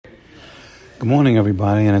Good morning,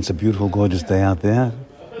 everybody, and it's a beautiful, gorgeous day out there.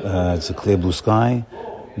 It's a clear blue sky,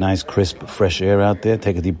 nice, crisp, fresh air out there.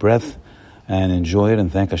 Take a deep breath and enjoy it,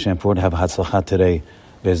 and thank Hashem for it. Have Hatzlacha today,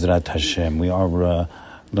 Bezrat Hashem. We are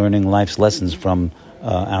learning life's lessons from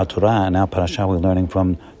our Torah, and our parasha. We're learning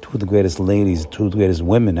from two of the greatest ladies, two of the greatest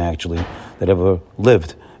women, actually, that ever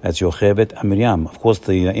lived. That's Yocheved and Miriam. Of course,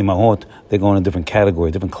 the Imahot, they go in a different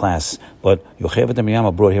category, different class. But Yocheved and Miriam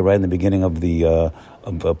are brought here right in the beginning of the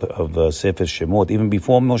Sefer Shemot, even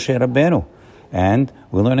before Moshe Rabbeinu. And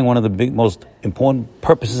we're learning one of the most important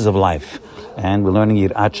purposes of life. And we're learning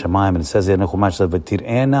Yirat Shamayim. And it says there in the Chumash,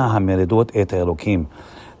 V'tir'ena hameredot et Elokim.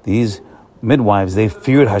 These midwives, they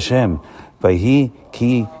feared Hashem. Vayhi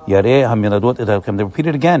ki yareh hameredot et Elokim. They repeat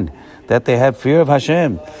it again, that they had fear of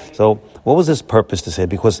Hashem. So, what was this purpose to say?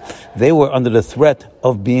 Because they were under the threat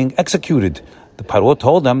of being executed. The Paro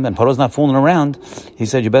told them, and Paro's not fooling around, he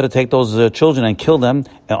said, you better take those children and kill them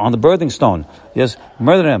on the birthing stone. Just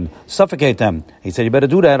murder them, suffocate them. He said, you better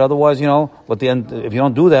do that, otherwise, if you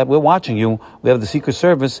don't do that, we're watching you. We have the Secret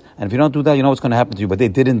Service, and if you don't do that, you know what's going to happen to you. But they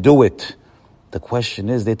didn't do it. The question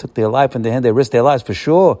is, they took their life in their hand, they risked their lives for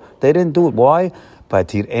sure. They didn't do it. Why? Because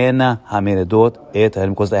they had Yirat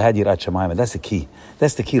Shamayim. And that's the key.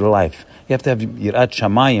 That's the key to life. You have to have Yirat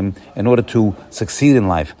Shamayim in order to succeed in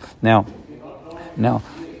life. Now, Yirat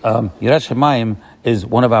Shamayim is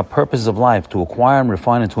one of our purposes of life, to acquire and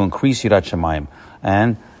refine and to increase Yirat Shamayim.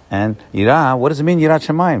 And Yirah, what does it mean, Yirat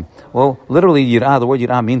Shamayim? Well, literally, Yirah, the word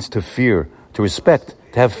Yirah means to fear, to respect,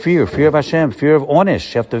 to have fear of Hashem, fear of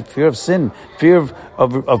onesh, you have to fear of sin, fear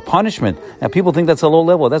of punishment. Now, people think that's a low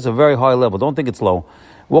level. That's a very high level. Don't think it's low.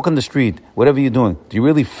 Walk on the street, whatever you're doing, are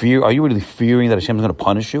you really fearing that Hashem is going to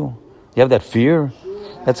punish you? You have that fear?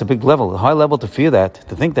 That's a big level, a high level to fear that,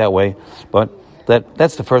 to think that way. But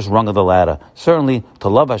that's the first rung of the ladder. Certainly, to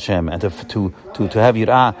love Hashem and to have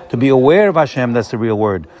Yirah, to be aware of Hashem, that's the real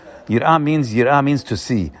word. Yirah means to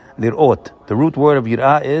see. Lir'ot. The root word of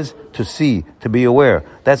Yirah is to see, to be aware.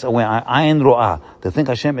 That's aware. Ayin ro'ah. To think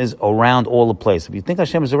Hashem is around all the place. If you think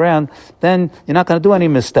Hashem is around, then you're not going to do any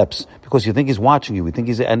missteps because you think He's watching you. You think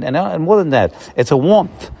He's and more than that, it's a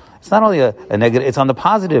warmth. It's not only a negative; it's on the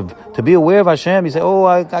positive. To be aware of Hashem, you say, "Oh,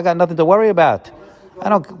 I got nothing to worry about. I'm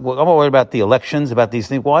not worried about the elections, about these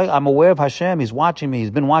things. Why? I'm aware of Hashem. He's watching me.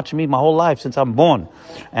 He's been watching me my whole life since I'm born."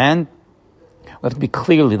 And we have to be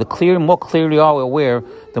more clearly are we aware,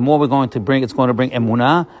 the more it's going to bring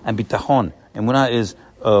emunah and bitachon. Emunah is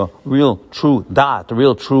real, true da'at,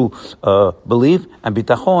 real, true belief, and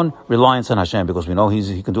bitachon, reliance on Hashem, because we know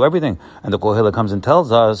He can do everything. And the Kohelet comes and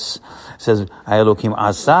tells us, says, Elokim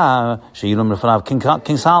asa, she'yilum lefanav,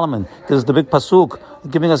 King Solomon, this is the big pasuk,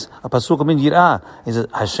 giving us a pasuk of Yirah. He says,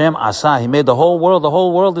 Hashem asa, He made the whole world. The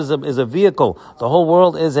whole world is a vehicle. The whole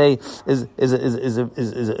world is a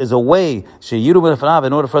way. She'yilum lefanav,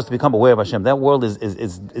 in order for us to become aware of Hashem. That world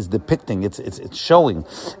is depicting, it's showing,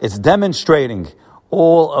 it's demonstrating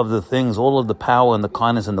all of the things, all of the power and the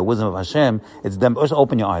kindness and the wisdom of Hashem. It's them. Just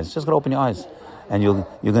open your eyes. Just gotta open your eyes, and you're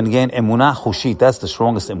going to gain emunah chushit. That's the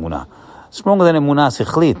strongest emunah. Stronger than emunah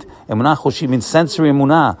sichlit. Emunah chushit means sensory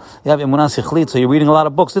emunah. You have emunah sichlit, so you're reading a lot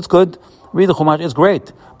of books. It's good. Read the Chumash. It's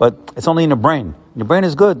great, but it's only in the brain. Your brain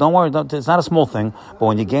is good. Don't worry. It's not a small thing. But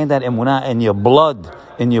when you gain that emunah in your blood,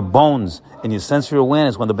 in your bones, in your sensory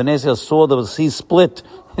awareness, when the Bnei Israel saw the sea split,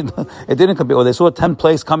 it didn't compare. Or they saw a 10th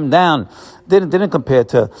place come down. Didn't compare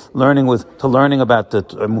to learning about the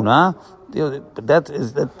emunah.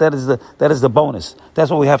 That is the bonus. That's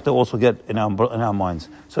what we have to also get in our minds.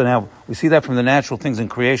 So now we see that from the natural things in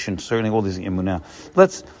creation, certainly all these emunah.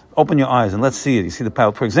 Let's open your eyes and let's see it. You see the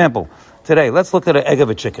power. For example, today, let's look at an egg of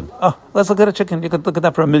a chicken. Let's look at a chicken. You could look at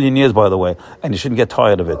that for 1,000,000 years, by the way, and you shouldn't get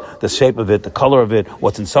tired of it. The shape of it, the color of it,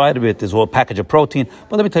 what's inside of it, there's all a package of protein.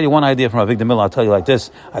 But let me tell you one idea from Avigdor Miller. I'll tell you like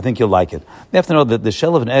this. I think you'll like it. You have to know that the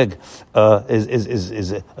shell of an egg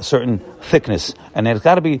is a certain thickness, and it's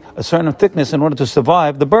got to be a certain thickness in order to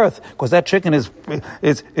survive the birth, because that chicken is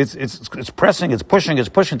pressing, it's pushing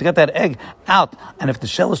to get that egg out. And if the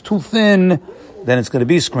shell is too thin, then it's going to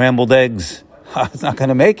be scrambled eggs. It's not going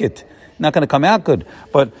to make it. Not going to come out good.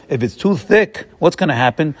 But if it's too thick, what's going to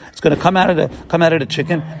happen? It's going to come out of the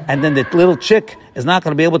chicken, and then the little chick is not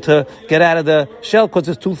going to be able to get out of the shell because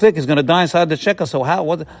it's too thick. It's going to die inside the chicken. So how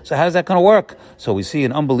is that going to work? So we see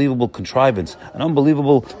an unbelievable contrivance, an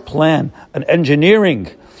unbelievable plan, an engineering.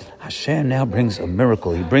 Hashem now brings a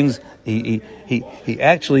miracle. He brings he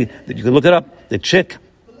actually, you can look it up. The chick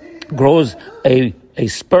grows a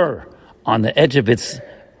spur on the edge of its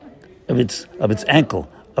ankle.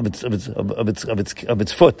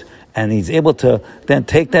 its foot, and he's able to then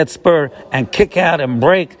take that spur and kick out and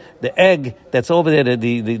break the egg that's over there,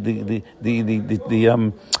 the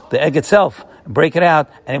egg itself, break it out,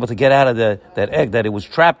 and able to get out of that egg that it was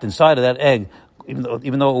trapped inside of that egg. Even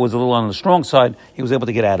though it was a little on the strong side, he was able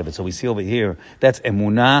to get out of it. So we see over here, that's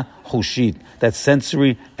emunah hushit. That's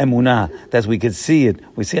sensory emunah. That's, we can see it.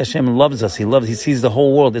 We see Hashem loves us. He sees the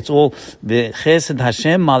whole world. It's all the chesed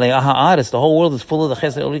Hashem malei haaretz. The whole world is full of the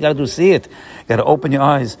chesed. All you got to do is see it. You got to open your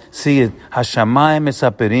eyes, see it. Hashamayim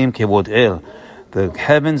mesaperim kevod el. The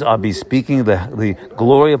heavens are bespeaking the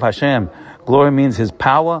glory of Hashem. Glory means His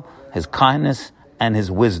power, His kindness, and His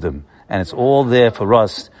wisdom. And it's all there for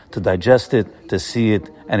us to digest it, to see it,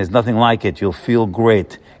 and there's nothing like it. You'll feel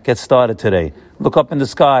great. Get started today. Look up in the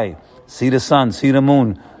sky, see the sun, see the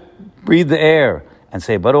moon, breathe the air, and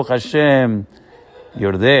say, Baruch Hashem,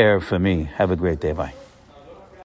 you're there for me. Have a great day. Bye.